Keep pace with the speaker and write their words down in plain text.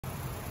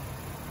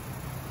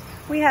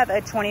We have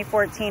a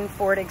 2014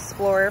 Ford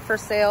Explorer for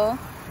sale.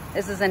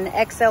 This is an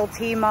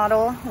XLT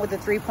model with a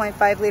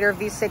 3.5 liter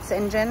V6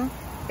 engine.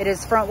 It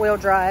is front wheel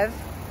drive.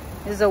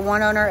 It is a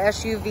one owner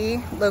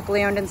SUV,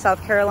 locally owned in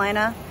South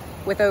Carolina,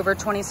 with over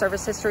 20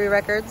 service history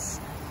records.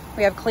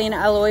 We have clean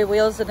alloy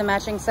wheels with a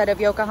matching set of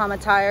Yokohama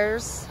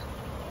tires,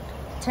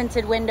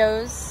 tinted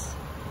windows,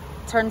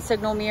 turn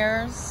signal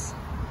mirrors,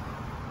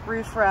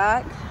 roof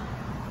rack.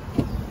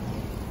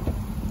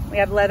 We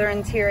have leather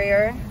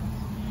interior,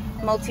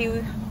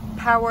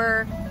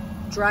 multi-power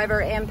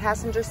driver and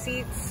passenger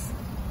seats,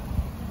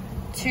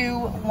 2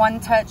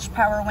 one-touch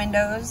power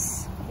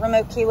windows,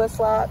 remote keyless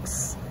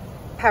locks,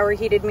 power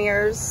heated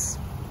mirrors,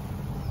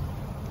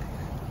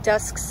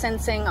 dusk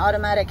sensing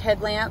automatic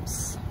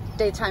headlamps,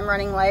 daytime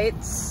running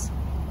lights,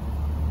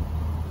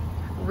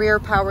 rear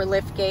power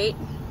lift gate.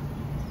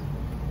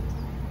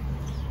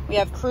 We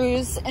have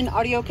cruise and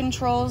audio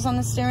controls on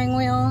the steering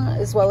wheel,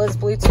 as well as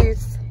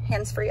Bluetooth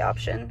hands-free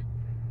option.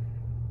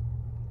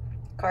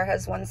 Car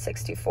has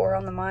 164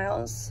 on the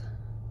miles.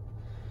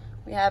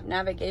 We have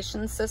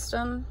navigation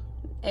system,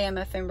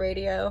 AM/FM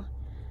radio,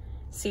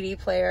 CD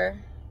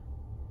player,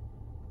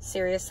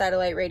 Sirius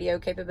satellite radio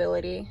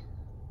capability,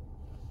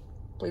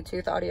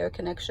 Bluetooth audio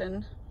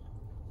connection.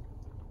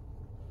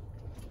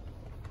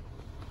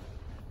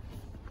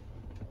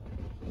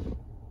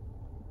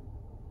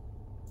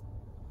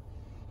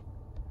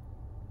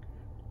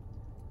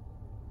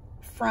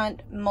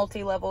 Front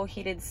multi-level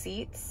heated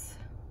seats.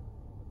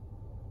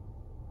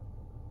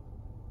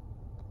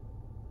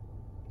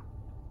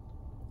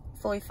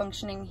 Fully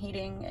functioning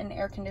heating and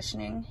air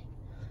conditioning,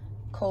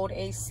 cold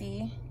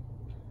AC,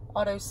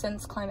 auto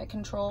sense climate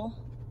control,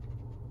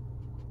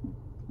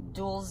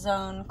 dual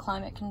zone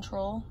climate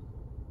control.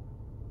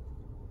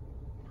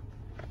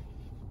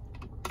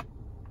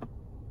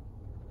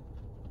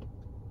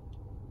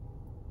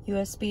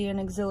 USB and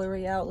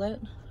auxiliary outlet.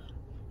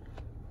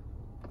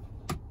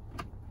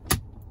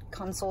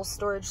 Console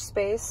storage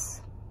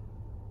space.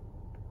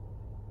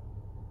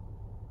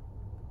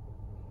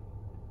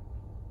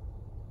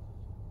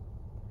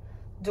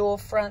 Dual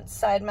front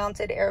side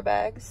mounted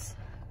airbags.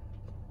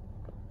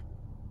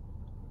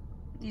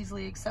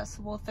 Easily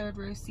accessible 3rd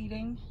row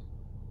seating.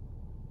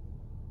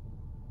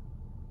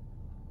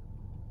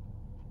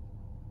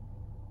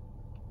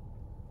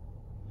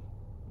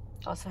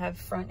 Also have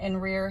front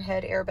and rear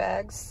head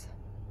airbags.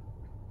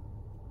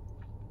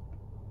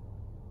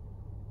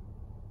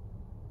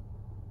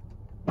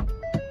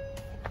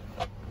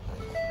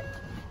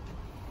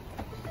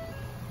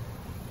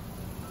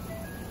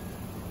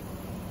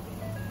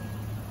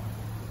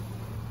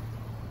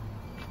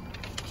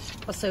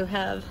 Also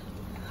have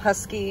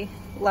Husky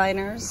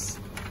liners,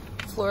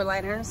 floor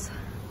liners.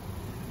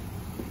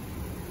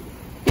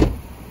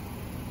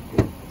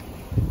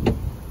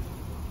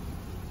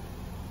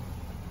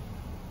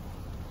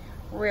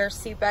 Rear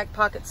seatback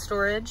pocket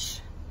storage,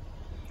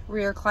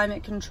 rear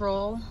climate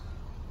control,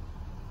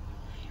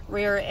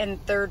 rear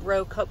and 3rd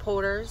row cup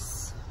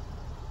holders.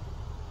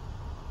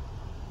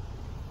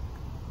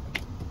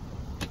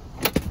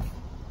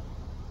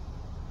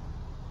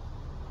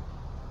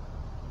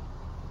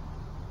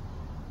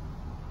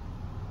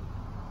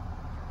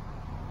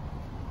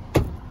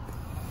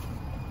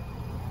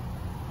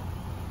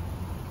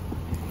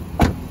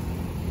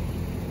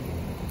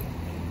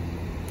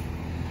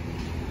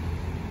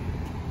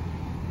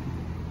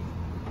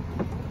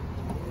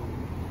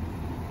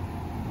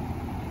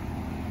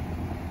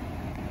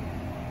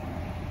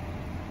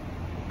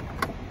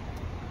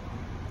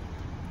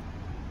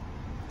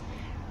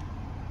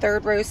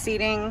 Third row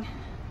seating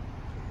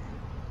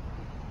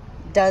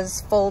does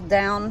fold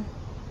down,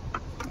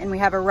 and we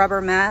have a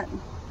rubber mat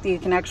that you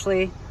can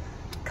actually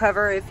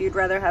cover if you'd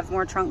rather have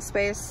more trunk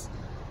space.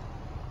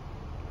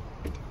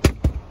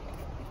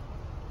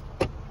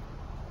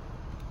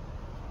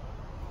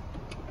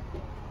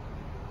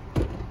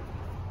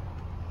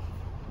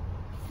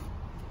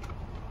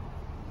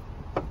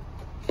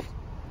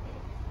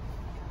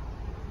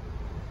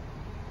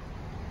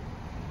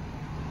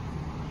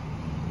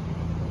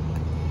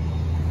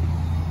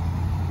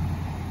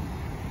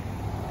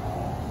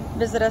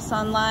 Visit us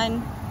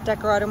online,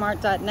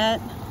 decorautomart.net.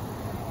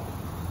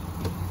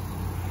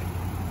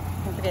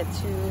 Don't forget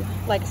to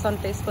like us on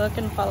Facebook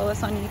and follow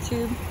us on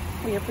YouTube.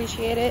 We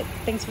appreciate it.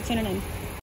 Thanks for tuning in.